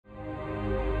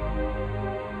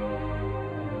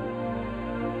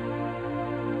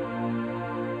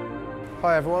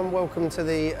Hi everyone, welcome to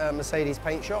the Mercedes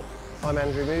paint shop. I'm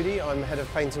Andrew Moody, I'm head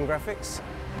of paint and graphics.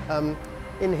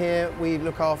 In here we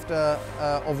look after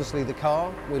obviously the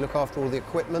car, we look after all the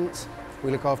equipment,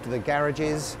 we look after the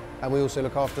garages, and we also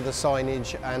look after the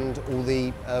signage and all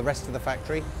the rest of the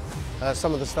factory.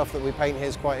 Some of the stuff that we paint here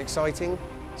is quite exciting,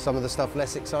 some of the stuff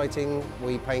less exciting.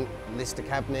 We paint lister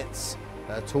cabinets,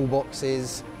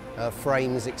 toolboxes,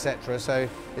 frames, etc. So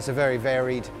it's a very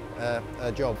varied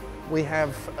job. We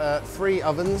have 3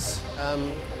 ovens.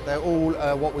 They're all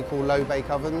what we call low bake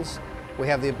ovens. We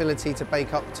have the ability to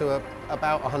bake up to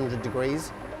about 100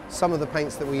 degrees. Some of the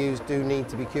paints that we use do need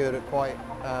to be cured at quite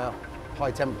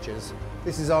high temperatures.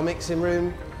 This is our mixing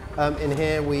room. In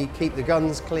here we keep the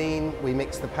guns clean, we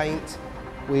mix the paint.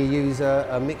 We use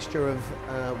a mixture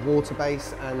of water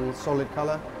base and solid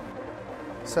colour.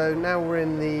 So now we're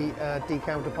in the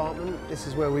Decal Department. This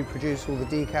is where we produce all the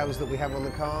decals that we have on the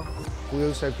car. We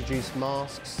also produce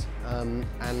masks,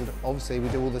 and obviously we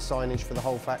do all the signage for the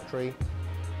whole factory.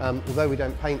 Although we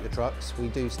don't paint the trucks, we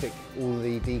do stick all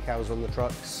the decals on the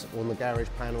trucks, on the garage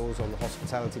panels, on the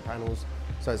hospitality panels.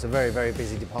 So it's a very, very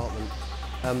busy department.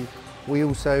 We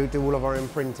also do all of our own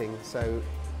printing, so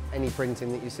any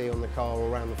printing that you see on the car or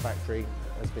around the factory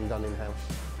has been done in-house.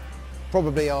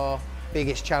 Probably our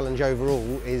biggest challenge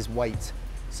overall is weight.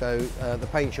 So the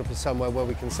paint shop is somewhere where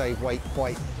we can save weight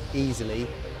quite easily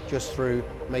just through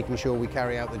making sure we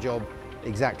carry out the job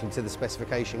exactly to the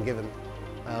specification given.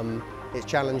 It's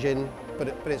challenging, but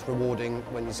it's rewarding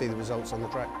when you see the results on the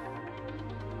track.